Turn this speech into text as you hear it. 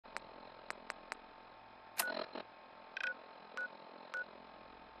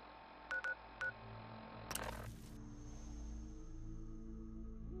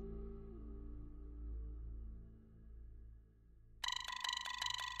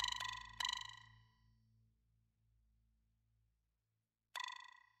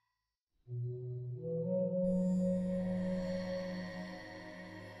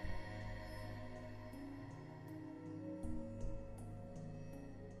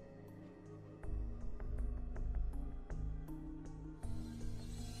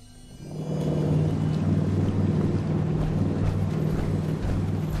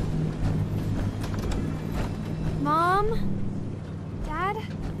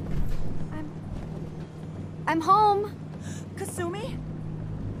I'm home. Kasumi?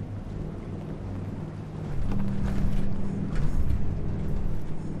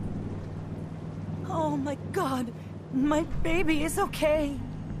 Oh my god, my baby is okay.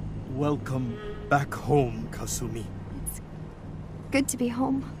 Welcome back home, Kasumi. It's good to be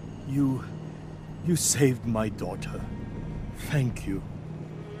home. You saved my daughter. Thank you.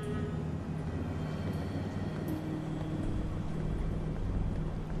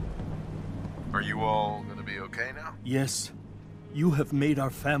 Are you all gonna be okay now? Yes, you have made our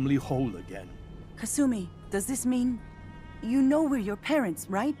family whole again. Kasumi, does this mean you know we're your parents,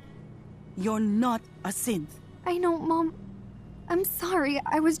 right? You're not a synth. I know, Mom. I'm sorry.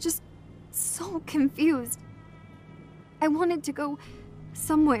 I was just so confused. I wanted to go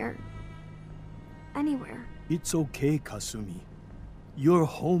somewhere. Anywhere. It's okay, Kasumi. You're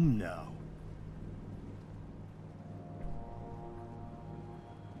home now.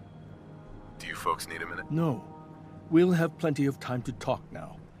 Do you folks need a minute? No. We'll have plenty of time to talk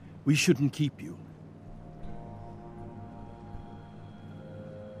now. We shouldn't keep you.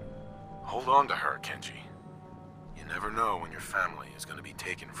 Hold on to her, Kenji. You never know when your family is gonna be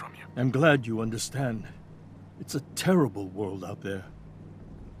taken from you. I'm glad you understand. It's a terrible world out there.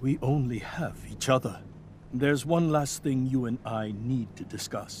 We only have each other. There's one last thing you and I need to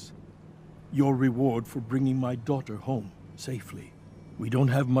discuss. Your reward for bringing my daughter home safely. We don't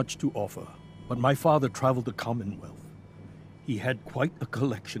have much to offer, but my father traveled the Commonwealth. He had quite a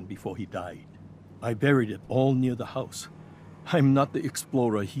collection before he died. I buried it all near the house. I'm not the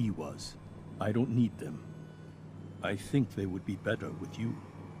explorer he was. I don't need them. I think they would be better with you.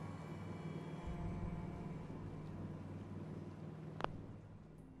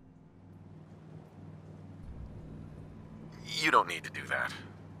 You don't need to do that.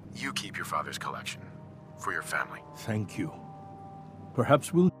 You keep your father's collection. For your family. Thank you.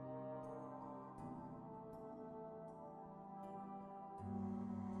 Perhaps we'll...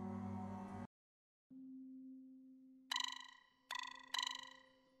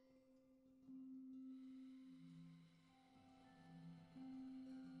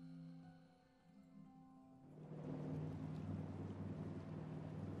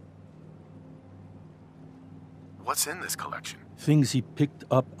 What's in this collection? Things he picked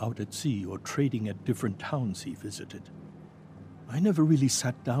up out at sea or trading at different towns he visited. I never really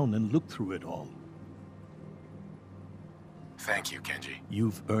sat down and looked through it all. Thank you, Kenji.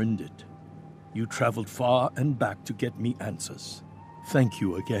 You've earned it. You traveled far and back to get me answers. Thank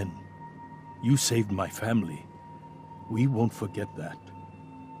you again. You saved my family. We won't forget that.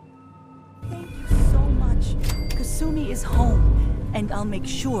 Thank you so much. Kasumi is home, and I'll make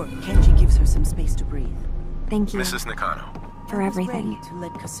sure Kenji gives her some space to breathe. Thank you Mrs. Nakano. for I was everything. ready to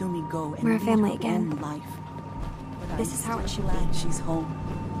let Kasumi go and We're a lead family her again. own life. But This I'm is how it still should be. glad she's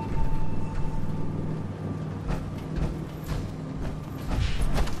home.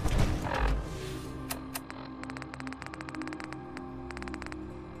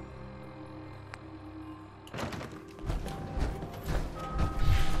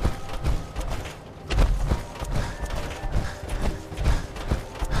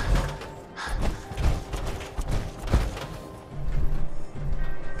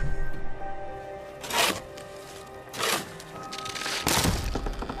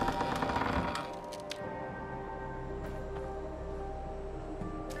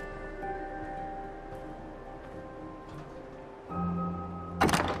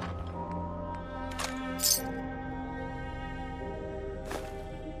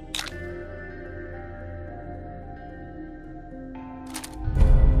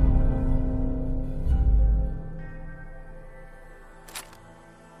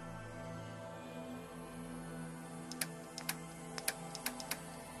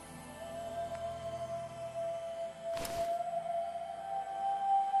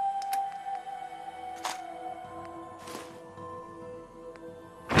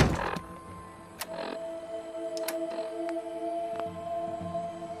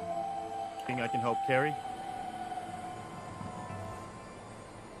 I can help carry?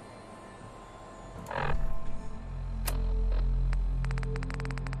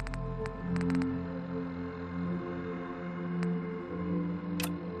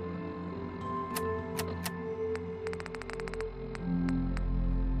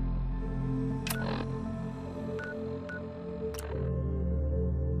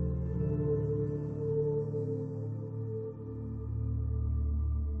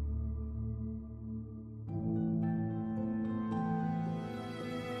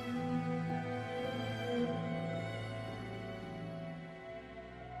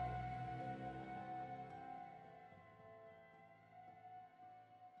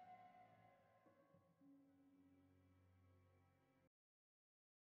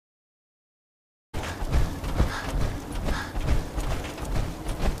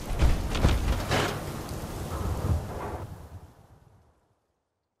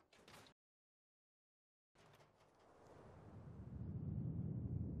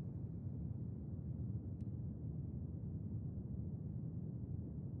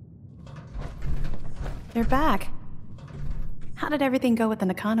 You're back. How did everything go with the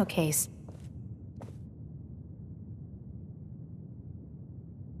Nakano case?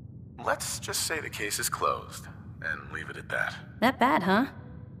 Let's just say the case is closed, and leave it at that. That bad, huh?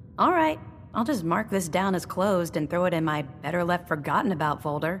 Alright, I'll just mark this down as closed and throw it in my better left forgotten about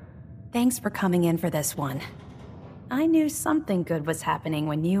folder. Thanks for coming in for this one. I knew something good was happening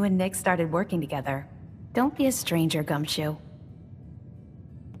when you and Nick started working together. Don't be a stranger, Gumshoe.